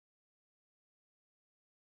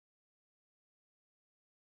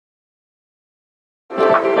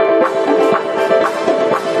Welcome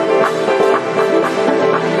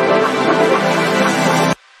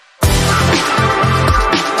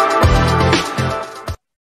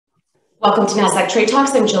to Nasdaq Trade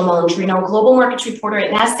Talks. I'm Jill Malandirno, Global Markets Reporter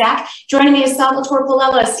at Nasdaq. Joining me is Salvatore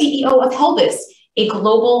Palella, CEO of Helbiz, a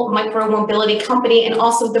global micromobility company and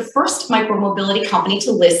also the first micromobility company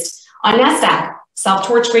to list on Nasdaq.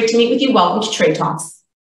 Salvatore, it's great to meet with you. Welcome to Trade Talks.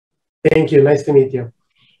 Thank you. Nice to meet you.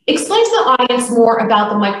 Explain to the audience more about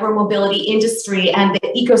the micromobility industry and the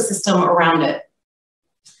ecosystem around it.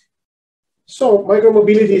 So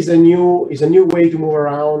micromobility is a new way to move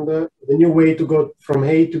around, a new way to go from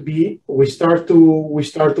A to B. We start to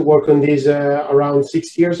work on this around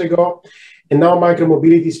 6 years ago, and now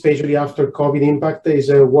micromobility, especially after COVID impact, is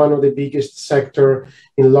one of the biggest sector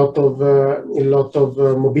in a lot of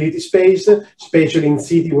mobility space, especially in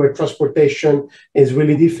city where transportation is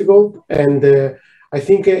really difficult. And I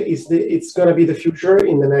think it's going to be the future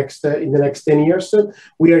in the next 10 years.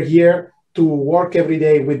 We are here to work every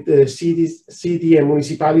day with the city and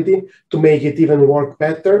municipality to make it even work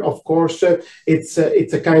better. Of course, it's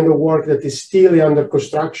a kind of work that is still under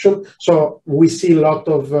construction. So we see a lot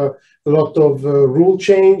of rule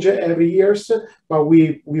change every year, but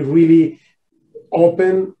we really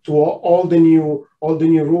open to all the new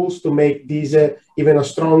rules to make this even a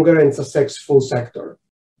stronger and successful sector.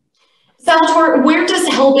 Salvatore, where does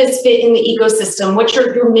Helbiz fit in the ecosystem? What's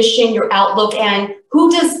your mission, your outlook, and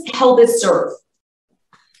who does Helbiz serve?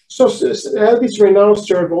 So Helbiz right now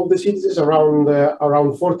serves all the cities around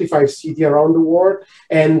 45 cities around the world,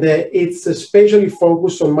 and it's especially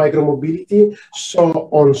focused on micromobility, so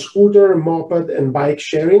on scooter, moped, and bike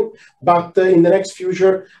sharing. But in the next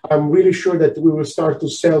future, I'm really sure that we will start to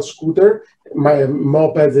sell scooter,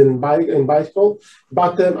 mopeds, and bicycle.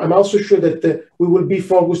 But I'm also sure that we will be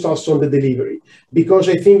focused also on the delivery, because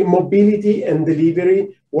I think mobility and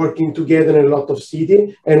delivery working together in a lot of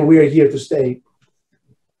cities, and we are here to stay.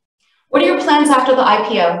 What are your plans after the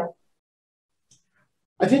IPO?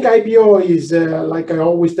 I think IPO is, like I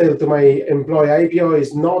always tell to my employee, IPO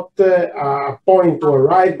is not a point to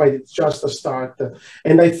arrive, but it's just a start.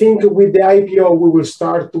 And I think with the IPO, we will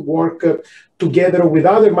start to work together with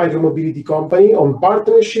other micromobility company on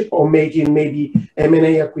partnership or making maybe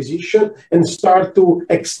M&A acquisition and start to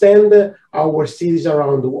extend our cities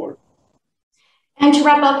around the world. And to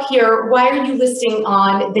wrap up here, why are you listing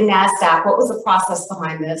on the Nasdaq? What was the process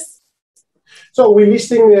behind this? So we're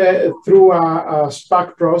listing through a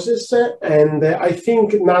SPAC process, and I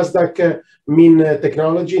think Nasdaq mean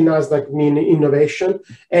technology, Nasdaq mean innovation,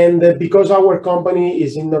 and because our company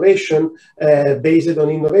is innovation, based on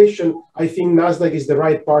innovation, I think Nasdaq is the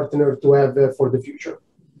right partner to have for the future.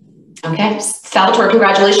 Okay, Salvatore,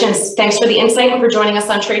 congratulations. Thanks for the insight and for joining us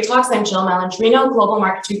on Trade Talks. I'm Jill Malandirno, Global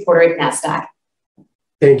Markets Reporter at Nasdaq.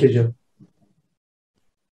 Thank you, Jill.